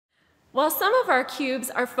While some of our cubes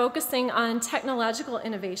are focusing on technological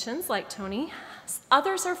innovations, like Tony,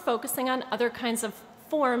 others are focusing on other kinds of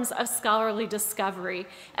forms of scholarly discovery,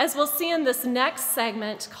 as we'll see in this next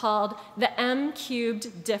segment called the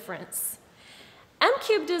MCubed difference.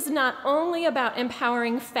 MCubed is not only about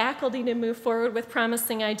empowering faculty to move forward with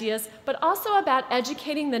promising ideas, but also about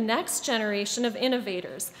educating the next generation of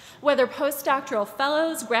innovators, whether postdoctoral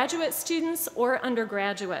fellows, graduate students, or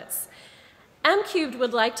undergraduates. MCubed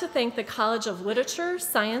would like to thank the College of Literature,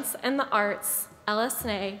 Science, and the Arts,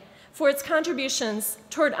 LSNA, for its contributions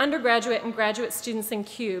toward undergraduate and graduate students in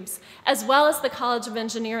cubes, as well as the College of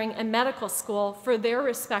Engineering and Medical School for their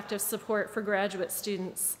respective support for graduate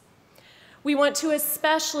students. We want to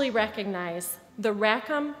especially recognize the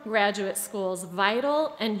Rackham Graduate School's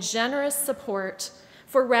vital and generous support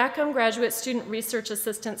for Rackham graduate student research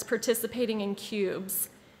assistants participating in cubes,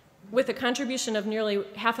 with a contribution of nearly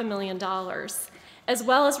 $500,000, as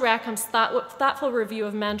well as Rackham's thoughtful review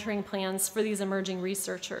of mentoring plans for these emerging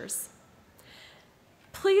researchers.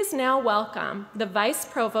 Please now welcome the Vice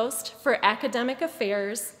Provost for Academic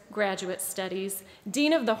Affairs, Graduate Studies,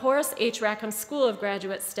 Dean of the Horace H. Rackham School of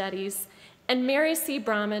Graduate Studies, and Mary C.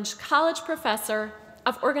 Bromage, College Professor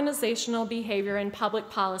of Organizational Behavior and Public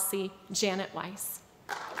Policy, Janet Weiss.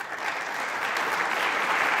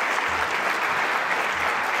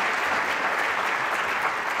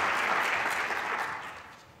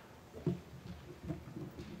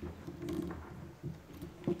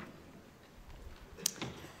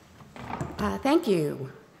 Thank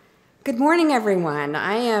you. Good morning, everyone.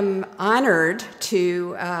 I am honored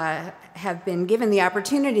to have been given the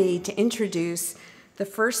opportunity to introduce the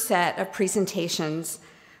first set of presentations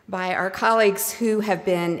by our colleagues who have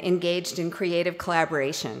been engaged in creative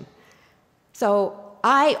collaboration. So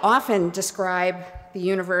I often describe the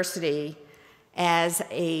university as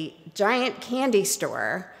a giant candy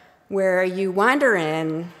store where you wander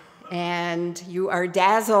in and you are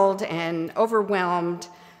dazzled and overwhelmed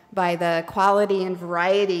by the quality and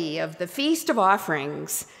variety of the feast of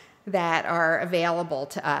offerings that are available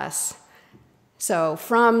to us. So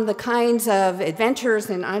from the kinds of adventures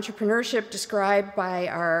and entrepreneurship described by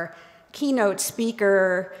our keynote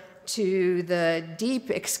speaker to the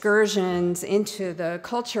deep excursions into the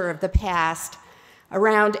culture of the past,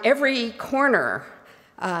 around every corner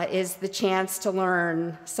is the chance to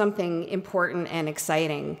learn something important and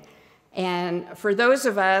exciting. And for those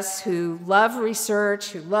of us who love research,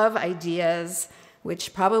 who love ideas,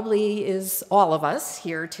 which probably is all of us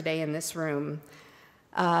here today in this room,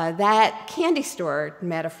 that candy store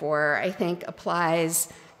metaphor, I think, applies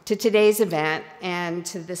to today's event and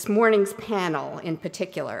to this morning's panel in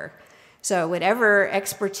particular. So whatever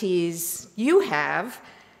expertise you have,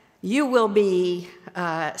 you will be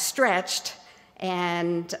stretched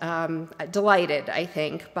and delighted, I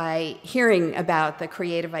think, by hearing about the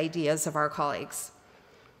creative ideas of our colleagues.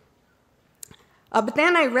 But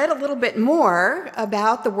then I read a little bit more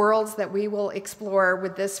about the worlds that we will explore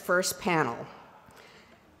with this first panel.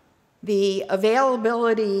 The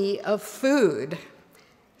availability of food,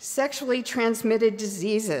 sexually transmitted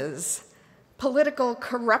diseases, political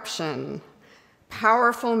corruption,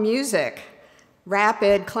 powerful music,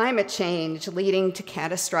 rapid climate change leading to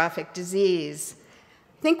catastrophic disease.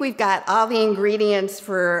 I think we've got all the ingredients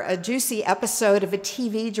for a juicy episode of a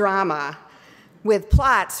TV drama with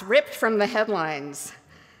plots ripped from the headlines.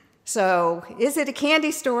 So is it a candy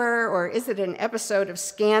store or is it an episode of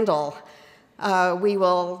Scandal? We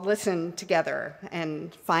will listen together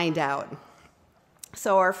and find out.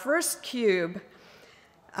 So our first cube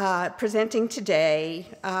presenting today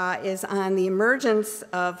is on the emergence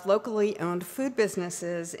of locally owned food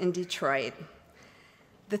businesses in Detroit.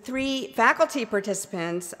 The three faculty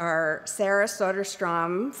participants are Sarah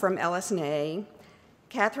Soderstrom from LSNA,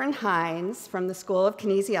 Catherine Hines from the School of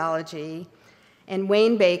Kinesiology, and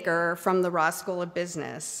Wayne Baker from the Ross School of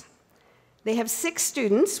Business. They have 6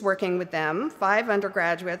 students working with them, 5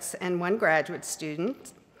 undergraduates and 1 graduate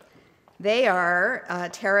student. They are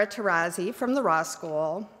Tara Tarazi from the Ross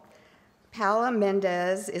School, Paula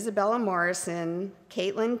Mendez, Isabella Morrison,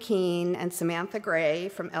 Caitlin Keene, and Samantha Gray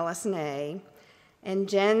from LSNA, and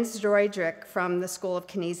Jen Zdrojdrick from the School of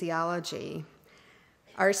Kinesiology.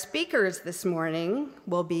 Our speakers this morning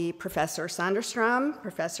will be Professor Soderstrom,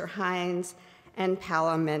 Professor Hines, and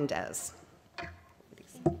Paula Mendez.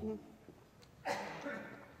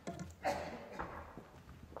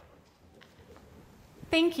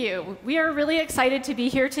 Thank you. We are really excited to be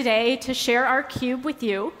here today to share our cube with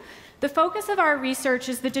you. The focus of our research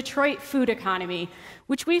is the Detroit food economy,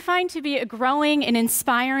 which we find to be a growing and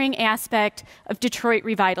inspiring aspect of Detroit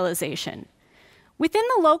revitalization. Within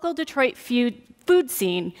the local Detroit food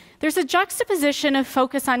scene, there's a juxtaposition of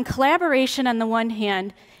focus on collaboration on the one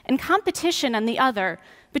hand and competition on the other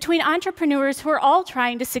between entrepreneurs who are all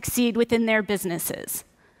trying to succeed within their businesses.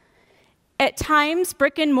 At times,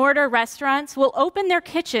 brick-and-mortar restaurants will open their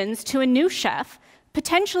kitchens to a new chef,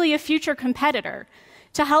 potentially a future competitor,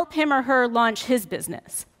 to help him or her launch his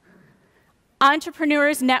business.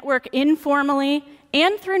 Entrepreneurs network informally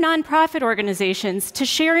and through nonprofit organizations to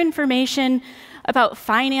share information about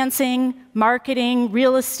financing, marketing,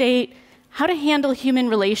 real estate, how to handle human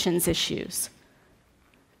relations issues.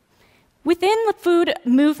 Within the food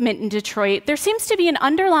movement in Detroit, there seems to be an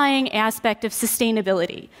underlying aspect of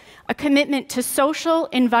sustainability, a commitment to social,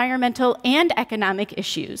 environmental, and economic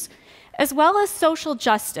issues, as well as social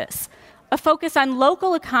justice, a focus on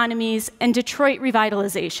local economies and Detroit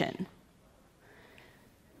revitalization.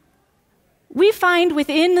 We find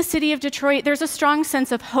within the city of Detroit there's a strong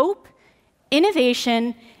sense of hope,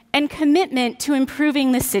 innovation, and commitment to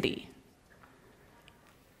improving the city.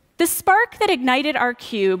 The spark that ignited our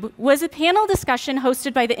Cube was a panel discussion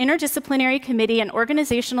hosted by the Interdisciplinary Committee on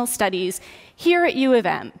Organizational Studies here at U of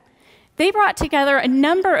M. They brought together a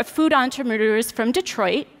number of food entrepreneurs from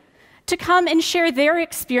Detroit to come and share their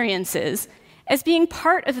experiences as being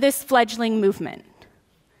part of this fledgling movement.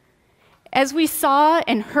 As we saw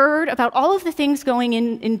and heard about all of the things going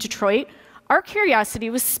in Detroit, our curiosity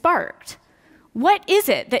was sparked. What is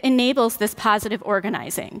it that enables this positive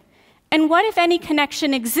organizing? And what, if any,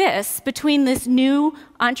 connection exists between this new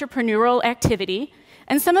entrepreneurial activity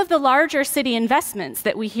and some of the larger city investments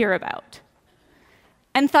that we hear about?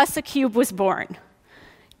 And thus a Cube was born.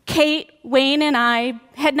 Kate, Wayne, and I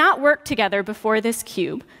had not worked together before this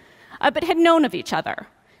Cube, but had known of each other.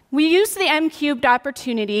 We used the MCubed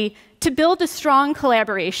opportunity to build a strong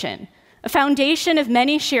collaboration, a foundation of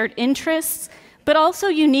many shared interests, but also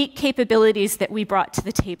unique capabilities that we brought to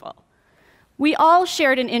the table. We all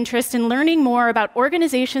shared an interest in learning more about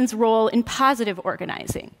organizations' role in positive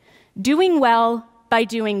organizing, doing well by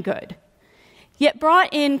doing good, yet brought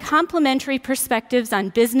in complementary perspectives on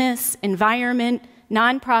business, environment,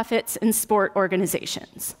 nonprofits, and sport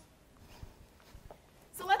organizations.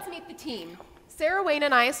 So let's meet the team. Sarah, Wayne,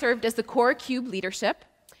 and I served as the core Cube leadership.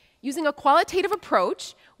 Using a qualitative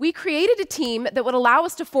approach, we created a team that would allow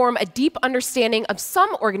us to form a deep understanding of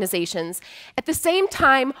some organizations, at the same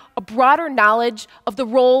time, a broader knowledge of the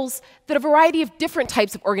roles that a variety of different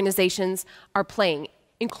types of organizations are playing,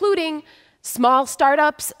 including small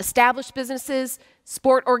startups, established businesses,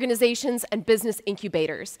 sport organizations, and business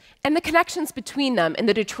incubators, and the connections between them in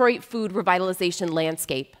the Detroit food revitalization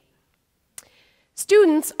landscape.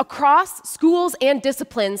 Students across schools and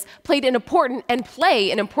disciplines played an important and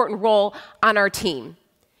play an important role on our team.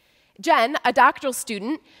 Jen, a doctoral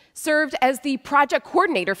student, served as the project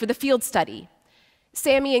coordinator for the field study.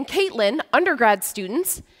 Sammy and Caitlin, undergrad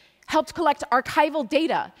students, helped collect archival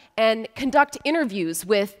data and conduct interviews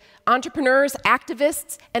with entrepreneurs,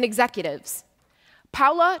 activists, and executives.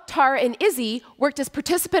 Paula, Tara, and Izzy worked as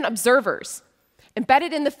participant observers,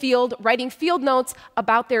 embedded in the field, writing field notes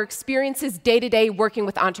about their experiences day-to-day working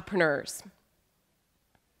with entrepreneurs.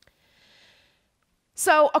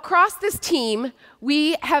 So across this team,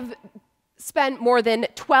 we have spent more than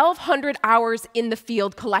 1,200 hours in the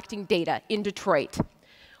field collecting data in Detroit.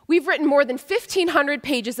 We've written more than 1,500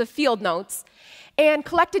 pages of field notes and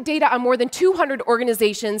collected data on more than 200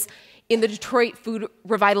 organizations in the Detroit food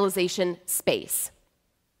revitalization space.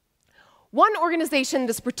 One organization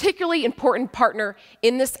that's a particularly important partner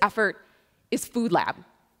in this effort is Food Lab.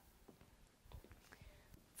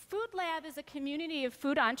 Food Lab is a community of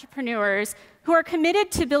food entrepreneurs who are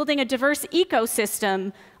committed to building a diverse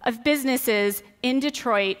ecosystem of businesses in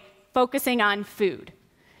Detroit focusing on food.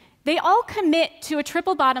 They all commit to a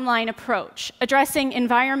triple bottom line approach, addressing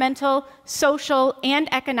environmental, social,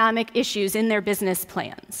 and economic issues in their business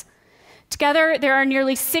plans. Together, there are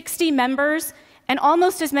nearly 60 members and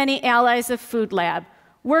almost as many allies of Food Lab,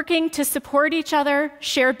 working to support each other,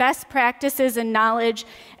 share best practices and knowledge,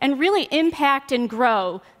 and really impact and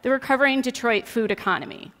grow the recovering Detroit food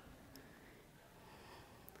economy.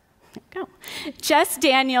 There we go. Jess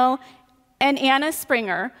Daniel and Anna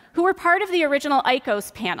Springer, who were part of the original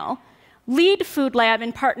ICOS panel, lead Food Lab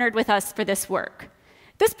and partnered with us for this work.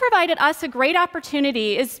 This provided us a great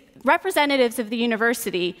opportunity as representatives of the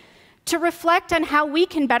university to reflect on how we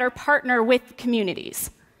can better partner with communities.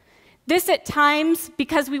 This at times,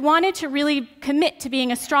 because we wanted to really commit to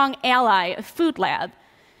being a strong ally of Food Lab,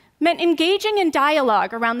 meant engaging in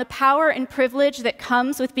dialogue around the power and privilege that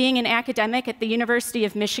comes with being an academic at the University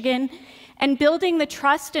of Michigan and building the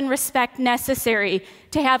trust and respect necessary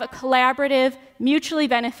to have a collaborative, mutually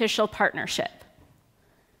beneficial partnership.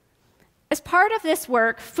 As part of this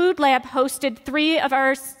work, Food Lab hosted 3 of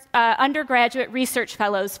our undergraduate research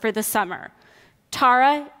fellows for the summer,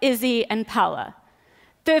 Tara, Izzy, and Paula.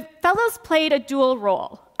 The fellows played a dual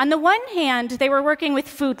role. On the one hand, they were working with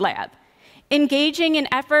Food Lab, engaging in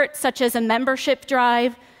efforts such as a membership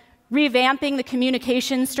drive, revamping the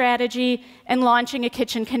communication strategy, and launching a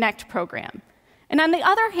Kitchen Connect program. And on the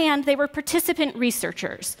other hand, they were participant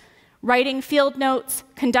researchers, writing field notes,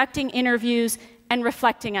 conducting interviews, and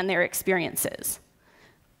reflecting on their experiences.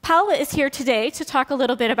 Paula is here today to talk a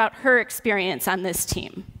little bit about her experience on this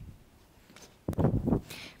team.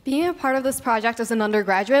 Being a part of this project as an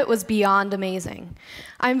undergraduate was beyond amazing.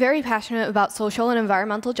 I'm very passionate about social and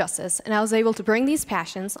environmental justice, and I was able to bring these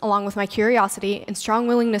passions, along with my curiosity and strong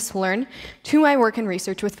willingness to learn, to my work and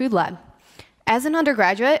research with Food Lab. As an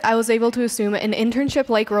undergraduate, I was able to assume an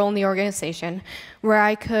internship-like role in the organization, where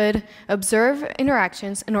I could observe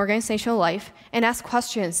interactions in organizational life and ask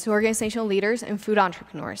questions to organizational leaders and food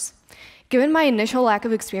entrepreneurs. Given my initial lack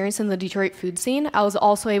of experience in the Detroit food scene, I was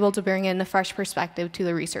also able to bring in a fresh perspective to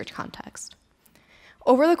the research context.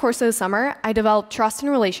 Over the course of the summer, I developed trust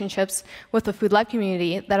and relationships with the Food Lab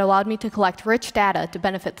community that allowed me to collect rich data to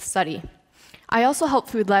benefit the study. I also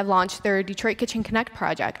helped Food Lab launch their Detroit Kitchen Connect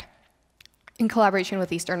project in collaboration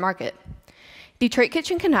with Eastern Market. Detroit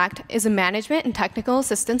Kitchen Connect is a management and technical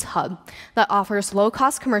assistance hub that offers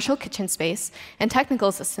low-cost commercial kitchen space and technical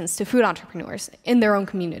assistance to food entrepreneurs in their own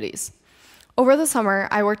communities. Over the summer,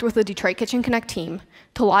 I worked with the Detroit Kitchen Connect team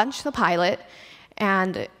to launch the pilot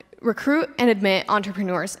and recruit and admit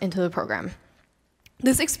entrepreneurs into the program.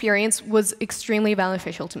 This experience was extremely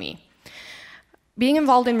beneficial to me. Being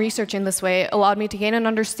involved in research in this way allowed me to gain an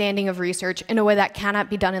understanding of research in a way that cannot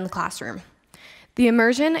be done in the classroom. The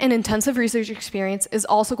immersion and intensive research experience is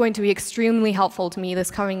also going to be extremely helpful to me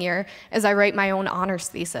this coming year as I write my own honors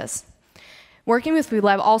thesis. Working with Food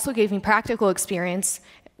Lab also gave me practical experience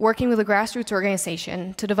working with a grassroots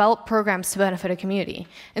organization to develop programs to benefit a community,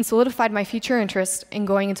 and solidified my future interest in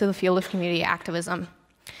going into the field of community activism.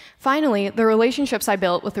 Finally, the relationships I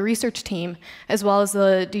built with the research team, as well as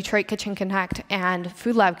the Detroit Kitchen Connect and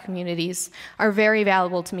Food Lab communities, are very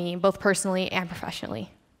valuable to me, both personally and professionally.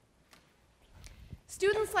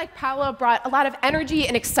 Students like Paula brought a lot of energy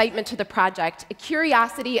and excitement to the project, a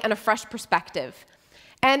curiosity and a fresh perspective.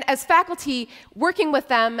 And as faculty, working with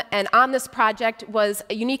them and on this project was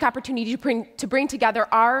a unique opportunity to bring together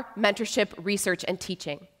our mentorship, research, and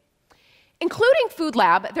teaching. Including Food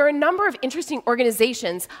Lab, there are a number of interesting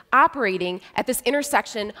organizations operating at this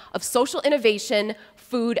intersection of social innovation,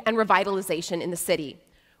 food, and revitalization in the city.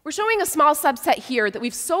 We're showing a small subset here that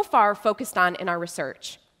we've so far focused on in our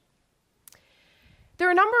research. There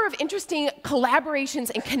are a number of interesting collaborations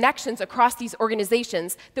and connections across these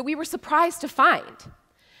organizations that we were surprised to find.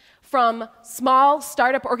 From small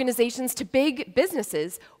startup organizations to big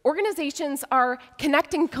businesses, organizations are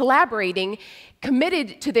connecting, collaborating,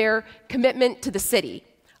 committed to their commitment to the city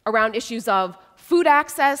around issues of food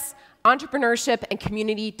access, entrepreneurship, and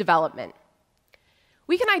community development.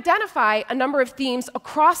 We can identify a number of themes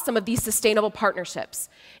across some of these sustainable partnerships,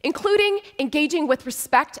 including engaging with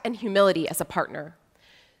respect and humility as a partner,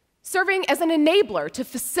 serving as an enabler to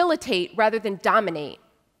facilitate rather than dominate,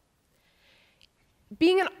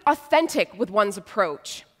 being authentic with one's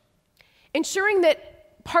approach, ensuring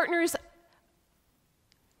that partners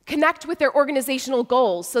connect with their organizational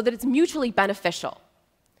goals so that it's mutually beneficial,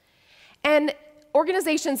 and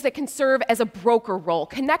organizations that can serve as a broker role,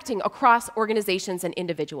 connecting across organizations and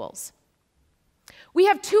individuals. We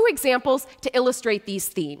have 2 examples to illustrate these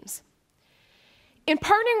themes. In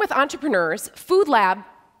partnering with entrepreneurs, Food Lab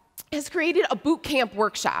has created a boot camp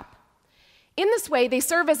workshop. In this way, they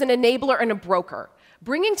serve as an enabler and a broker,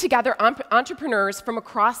 bringing together entrepreneurs from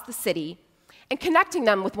across the city and connecting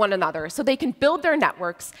them with one another so they can build their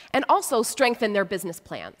networks and also strengthen their business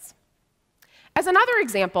plans. As another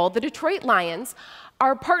example, the Detroit Lions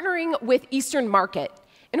are partnering with Eastern Market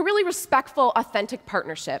in a really respectful, authentic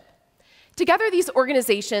partnership. Together, these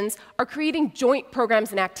organizations are creating joint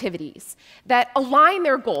programs and activities that align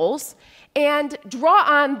their goals and draw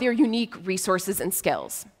on their unique resources and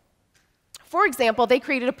skills. For example, they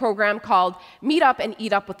created a program called Meet Up and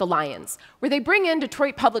Eat Up with the Lions, where they bring in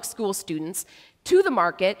Detroit public school students to the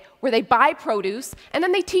market, where they buy produce, and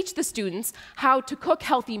then they teach the students how to cook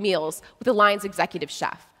healthy meals with the Lions executive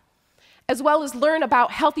chef, as well as learn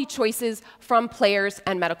about healthy choices from players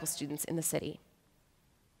and medical students in the city.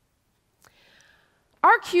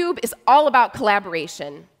 Our Cube is all about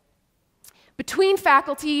collaboration between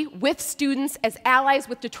faculty, with students, as allies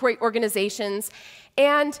with Detroit organizations,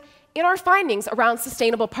 and in our findings around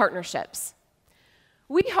sustainable partnerships.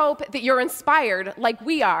 We hope that you're inspired, like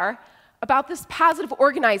we are, about this positive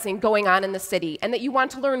organizing going on in the city, and that you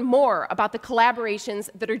want to learn more about the collaborations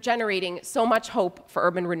that are generating so much hope for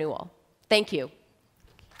urban renewal. Thank you.